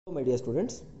Hello my dear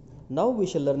students, now we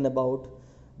shall learn about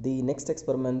the next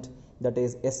experiment, that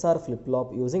is SR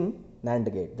flip-flop using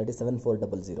Nand gate, that is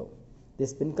 7400.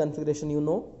 This pin configuration you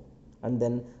know, and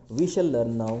then we shall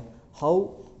learn now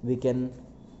how we can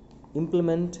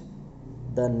implement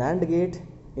the Nand gate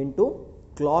into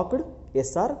clocked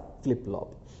SR flip-flop.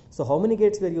 So how many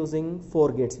gates we are using?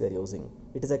 4 gates we are using.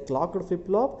 It is a clocked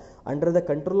flip-flop. Under the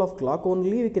control of clock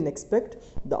only we can expect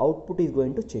the output is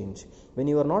going to change. When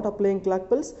you are not applying clock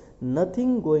pulse,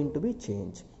 nothing going to be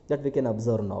changed. That we can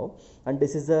observe now. And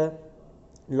this is a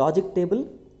logic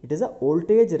table. It is a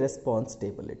voltage response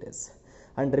table it is.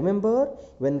 And remember,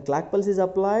 when clock pulse is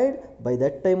applied, by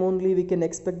that time only we can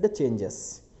expect the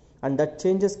changes. And that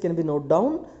changes can be noted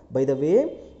down by the way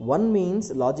 1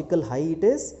 means logical high it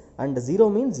is and 0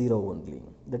 means 0 only.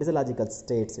 That is a logical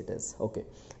states it is. Okay.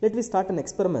 Let me start an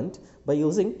experiment by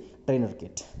using trainer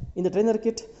kit. In the trainer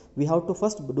kit, we have to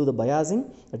first do the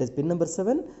biasing, that is pin number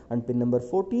 7 and pin number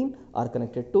 14 are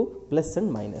connected to plus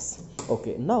and minus.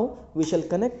 Okay. Now we shall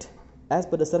connect as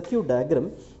per the circuit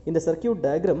diagram. In the circuit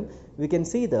diagram, we can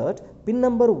see that pin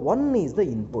number 1 is the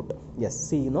input. Yes,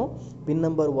 see pin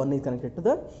number 1 is connected to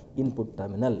the input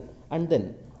terminal, and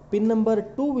then pin number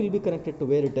 2 will be connected to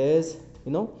where it is,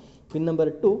 pin number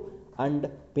 2, and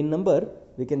pin number,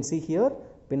 we can see here,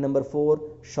 pin number 4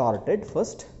 shorted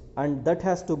first, and that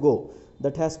has to go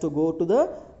to the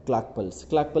clock pulse.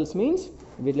 Clock pulse means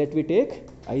let me take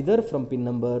either from pin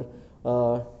number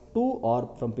 2 or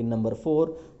from pin number 4,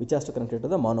 which has to connect it to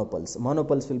the monopulse.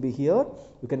 Monopulse will be here.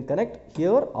 You can connect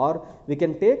here, or we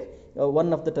can take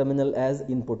one of the terminal as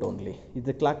input only. If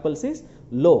the clock pulse is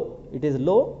low, it is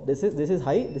low, this is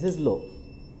high, this is low.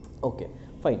 Okay,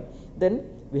 fine. Then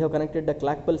we have connected the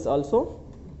clock pulse also.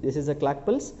 This is a clock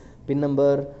pulse. Pin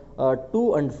number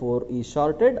 2 and 4 is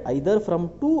shorted. Either from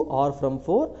 2 or from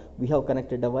 4 we have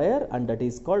connected a wire, and that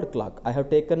is called clock. I have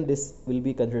taken this will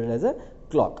be considered as a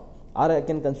clock, or I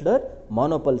can consider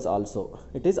monopulse also.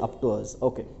 It is up to us.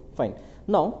 Okay, fine.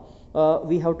 Now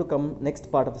we have to come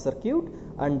next part of the circuit,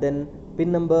 and then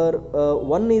pin number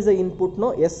 1 is the input.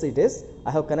 No, yes it is.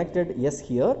 I have connected yes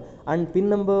here, and pin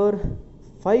number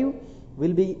 5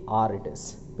 will be R it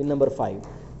is. Pin number 5.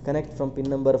 Connect from pin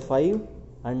number 5,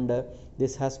 and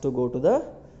this has to go to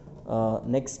the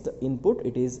next input.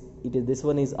 It is this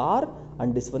one is R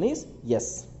and this one is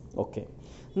yes. Okay.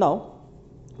 Now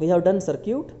we have done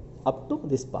circuit up to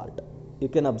this part. You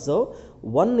can observe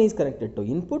 1 is connected to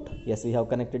input. Yes, we have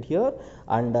connected here,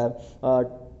 and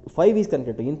 5 is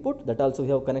connected to input. That also we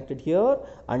have connected here,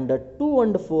 and 2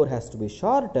 and 4 has to be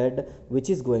shorted, which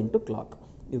is going to clock.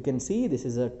 You can see this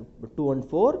is a 2 and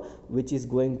 4, which is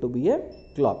going to be a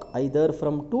clock. Either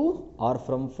from 2 or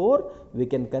from 4 we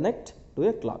can connect to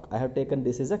a clock. I have taken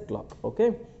this is a clock.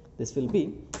 Okay, this will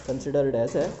be considered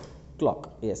as a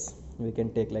clock. Yes, we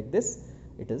can take like this.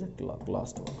 It is a clock,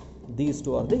 last one. These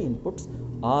two are the inputs,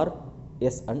 R,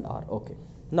 S and R. Okay,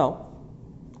 now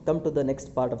come to the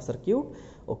next part of circuit.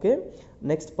 Okay,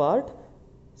 next part,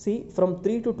 see, from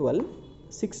 3 to 12,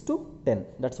 6 to 10,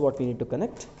 that's what we need to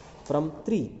connect. From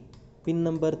 3, pin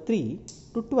number 3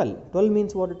 to 12. 12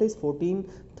 means what it is? 14,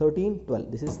 13,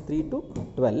 12. This is 3 to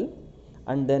 12.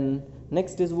 And then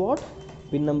next is what?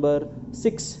 Pin number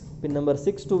 6. Pin number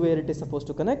 6 to where it is supposed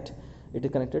to connect? It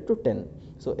is connected to 10.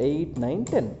 So 8, 9,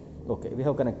 10. Okay, we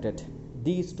have connected.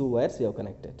 These two wires we have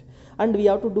connected. And we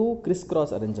have to do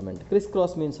crisscross arrangement.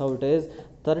 Crisscross means how it is?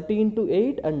 13 to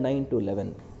 8 and 9 to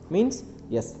 11. Means,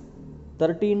 yes,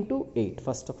 13 to 8.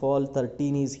 First of all,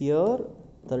 13 is here.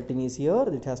 13 is here,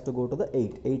 it has to go to the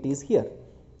 8. 8 is here.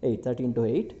 8, 13 to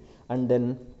 8. And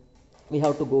then we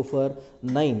have to go for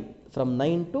 9. From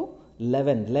 9 to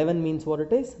 11. 11 means what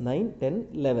it is? 9, 10,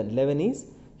 11. 11 is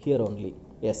here only.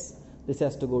 Yes. This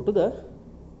has to go to the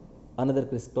another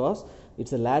crisscross.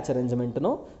 It's a latch arrangement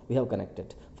now. We have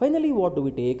connected. Finally, what do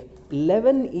we take?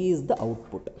 11 is the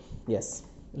output. Yes.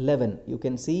 11. You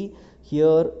can see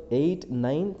here 8,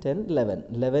 9, 10, 11.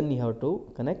 11 you have to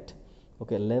connect.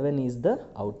 Okay, 11 is the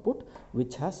output,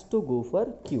 which has to go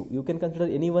for Q. You can consider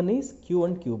any one is Q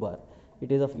and Q bar.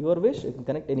 It is of your wish. You can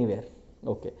connect anywhere.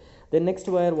 Okay. Then next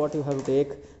wire, what you have to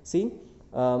take? See,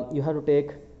 you have to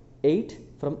take 8.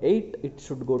 From 8, it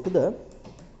should go to the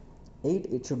 8.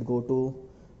 It should go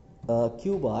to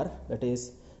Q bar. That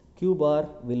is, Q bar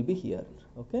will be here.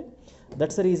 Okay.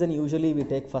 That's the reason usually we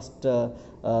take first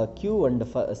Q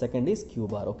and second is Q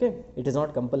bar. Okay, it is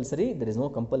not compulsory. There is no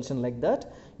compulsion like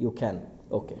that. You can.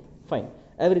 Okay, fine.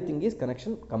 Everything is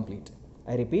connection complete.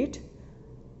 I repeat,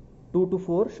 2 to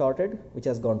 4 shorted, which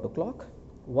has gone to clock.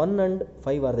 1 and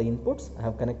 5 are the inputs I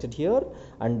have connected here,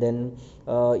 and then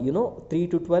 3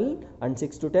 to 12 and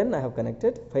 6 to 10 I have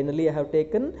connected. Finally I have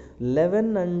taken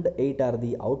 11 and 8 are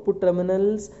the output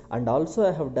terminals, and also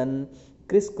I have done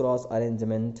crisscross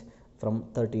arrangement from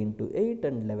 13 to 8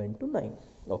 and 11 to 9.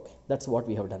 Okay, that's what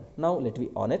we have done. Now let me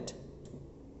on it.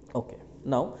 Okay,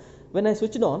 now when I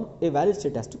switch it on, a valid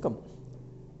state has to come.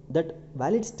 That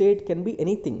valid state can be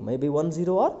anything, maybe 1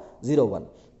 0 or 0 1.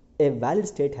 A valid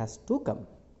state has to come.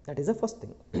 That is the first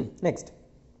thing. Next,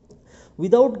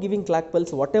 without giving clock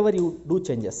pulse, whatever you do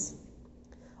changes,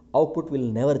 output will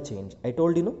never change. I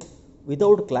told you, no,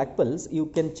 without clock pulse you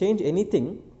can change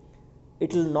anything,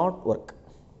 it will not work.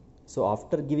 So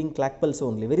after giving clock pulse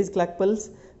only, where is clock pulse?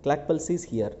 Clock pulse is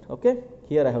here. Okay,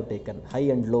 here I have taken high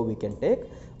and low we can take.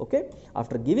 Okay,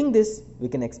 after giving this we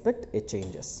can expect a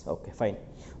changes. Okay, fine.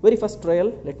 Very first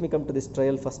trial, let me come to this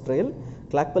trial. First trial,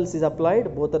 clock pulse is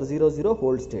applied, both are 0 0,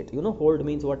 hold state. You know hold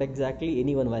means what exactly?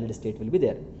 Any one valid state will be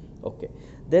there. Okay,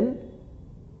 then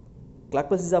clock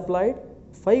pulse is applied,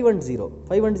 5 and 0.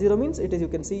 5 and 0 means it is, you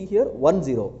can see here 1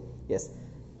 0. Yes,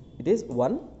 it is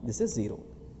 1, this is 0.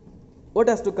 What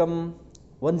has to come?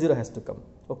 1 0 has to come.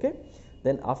 Okay,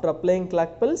 then after applying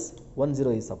clock pulse, 1 0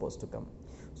 is supposed to come.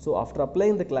 So after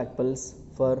applying the clock pulse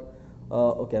for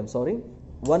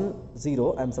 1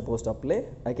 0 I am supposed to apply.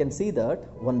 I can see that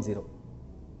 1 0,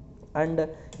 and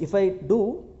if I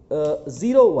do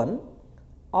 0 1,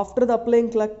 after the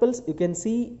applying clock pulse you can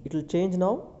see it will change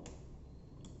now.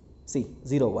 See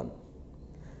 0 1.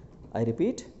 I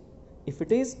repeat, if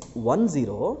it is 1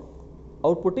 0,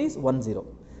 output is 1 0.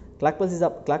 Clock pulse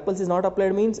is not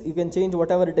applied means you can change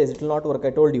whatever it is, it will not work.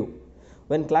 I told you.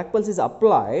 When clock pulse is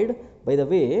applied, by the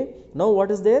way, now what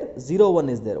is there? 0 1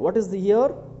 is there. What is the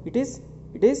here? It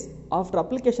is after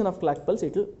application of clock pulse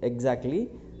it will exactly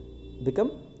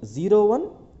become 0 1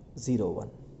 0 1.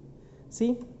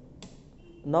 See,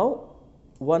 now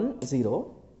 1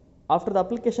 0, after the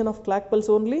application of clock pulse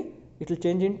only it will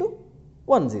change into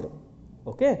 1 0.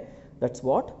 Okay, that's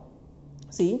what.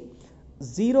 See,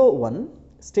 0 1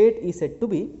 state is said to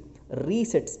be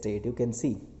reset state. You can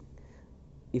see,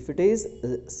 if it is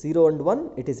 0 and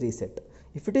 1 it is reset.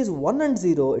 If it is 1 and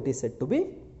 0 it is said to be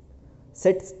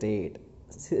set state.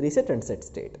 Reset and set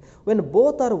state. When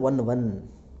both are 1 1,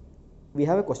 we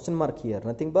have a question mark here,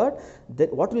 nothing but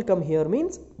that what will come here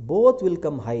means both will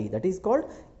come high, that is called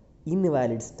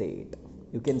invalid state.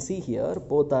 You can see here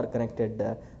both are connected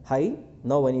high.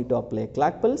 Now I need to apply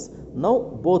clock pulse. Now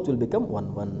both will become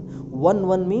 1 1. 1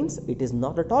 1 means it is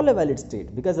not at all a valid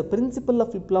state, because the principle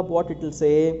of flip-flop, what it will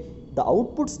say, the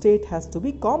output state has to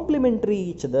be complementary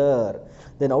each other.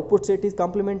 Then output state is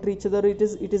complementary each other, it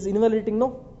is invalidating,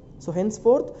 no. So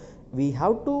henceforth we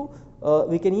have to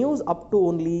we can use up to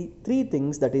only 3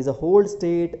 things, that is a hold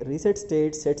state, reset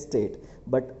state, set state.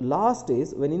 But last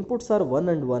is when inputs are 1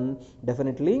 and 1,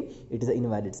 definitely it is an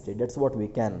invalid state. That's what we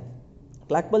can.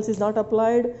 Clock pulse is not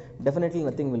applied, definitely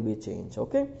nothing will be changed.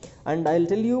 Okay, and I'll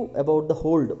tell you about the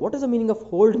hold. What is the meaning of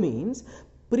hold? Means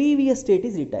previous state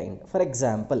is retained. For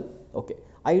example, okay,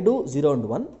 I do 0 and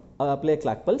 1, I apply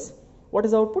clock pulse. What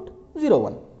is the output? 0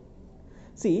 1.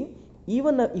 See,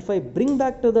 even if I bring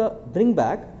back,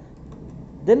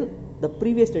 then the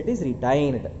previous state is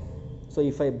retained. So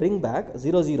if I bring back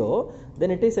 0 0,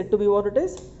 then it is said to be what it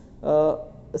is,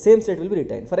 same state will be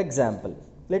retained. For example,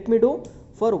 let me do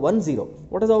for 1 0.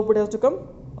 What is the output has to come?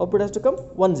 Output has to come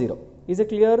 1 0. Is it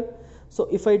clear? So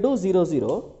if I do 0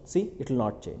 0, see, it will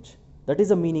not change. That is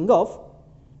the meaning of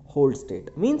hold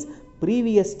state. Means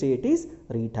previous state is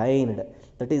retained.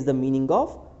 That is the meaning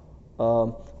of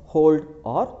hold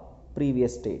or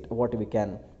previous state, what we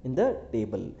can in the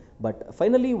table. But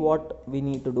finally what we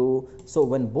need to do, so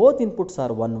when both inputs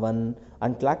are 1 1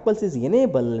 and clock pulse is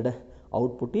enabled,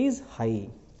 output is high.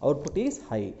 Output is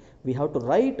high. We have to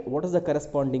write what is the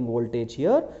corresponding voltage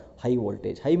here, high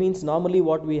voltage. High means normally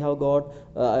what we have got,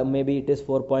 maybe it is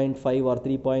 4.5 or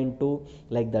 3.2,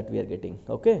 like that we are getting.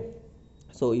 Okay,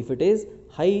 so if it is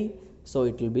high, so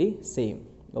it will be same.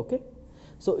 Okay,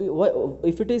 so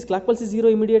if it is clock pulse is 0,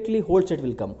 immediately hold state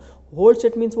will come. Hold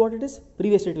state means what it is,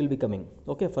 previous state will be coming.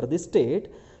 Okay, for this state,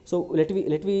 so let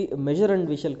me measure and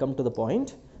we shall come to the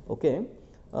point. Okay,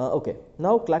 okay,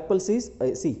 now clock pulse is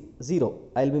see 0.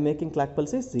 I will be making clock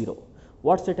pulse is 0.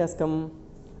 What state has come?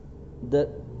 The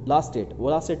last state.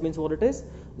 Last state means what it is,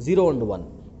 0 and 1,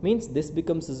 means this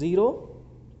becomes 0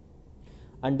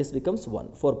 and this becomes 1,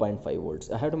 4.5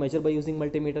 volts. I have to measure by using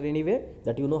multimeter anyway,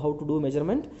 that you know how to do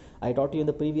measurement. I taught you in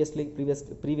the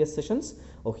previous sessions.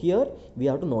 Oh, here we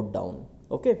have to note down.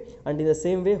 Okay, and in the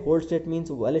same way, hold state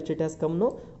means valid state has come.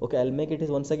 No, okay, I'll make it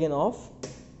is once again off.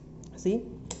 See,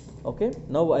 okay,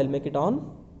 now I'll make it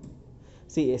on.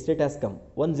 see a state has come,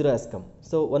 1 0 has come,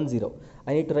 so 1 0,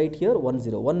 I need to write here 1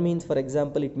 0. 1 means, for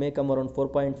example, it may come around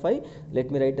 4.5. Let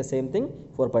me write the same thing,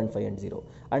 4.5 and 0.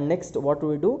 And next, what do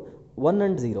we do? 1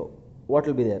 and 0, what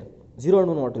will be there? 0 and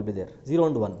 1, what will be there? 0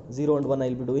 and 1, 0 and 1 I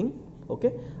will be doing.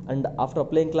 Okay, and after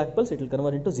applying clock pulse, it will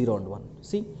convert into 0 and 1.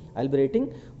 See, I will be writing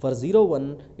for 0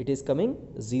 1, it is coming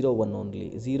 0 1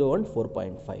 only, 0 and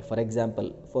 4.5. For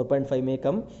example, 4.5 may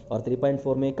come or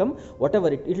 3.4 may come, whatever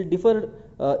it will differ,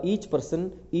 each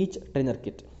person, each trainer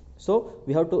kit. So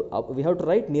we have to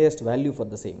write nearest value for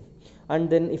the same. And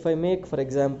then if I make, for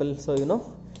example, so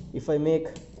if I make,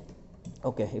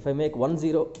 okay, if I make 1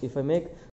 0, if I make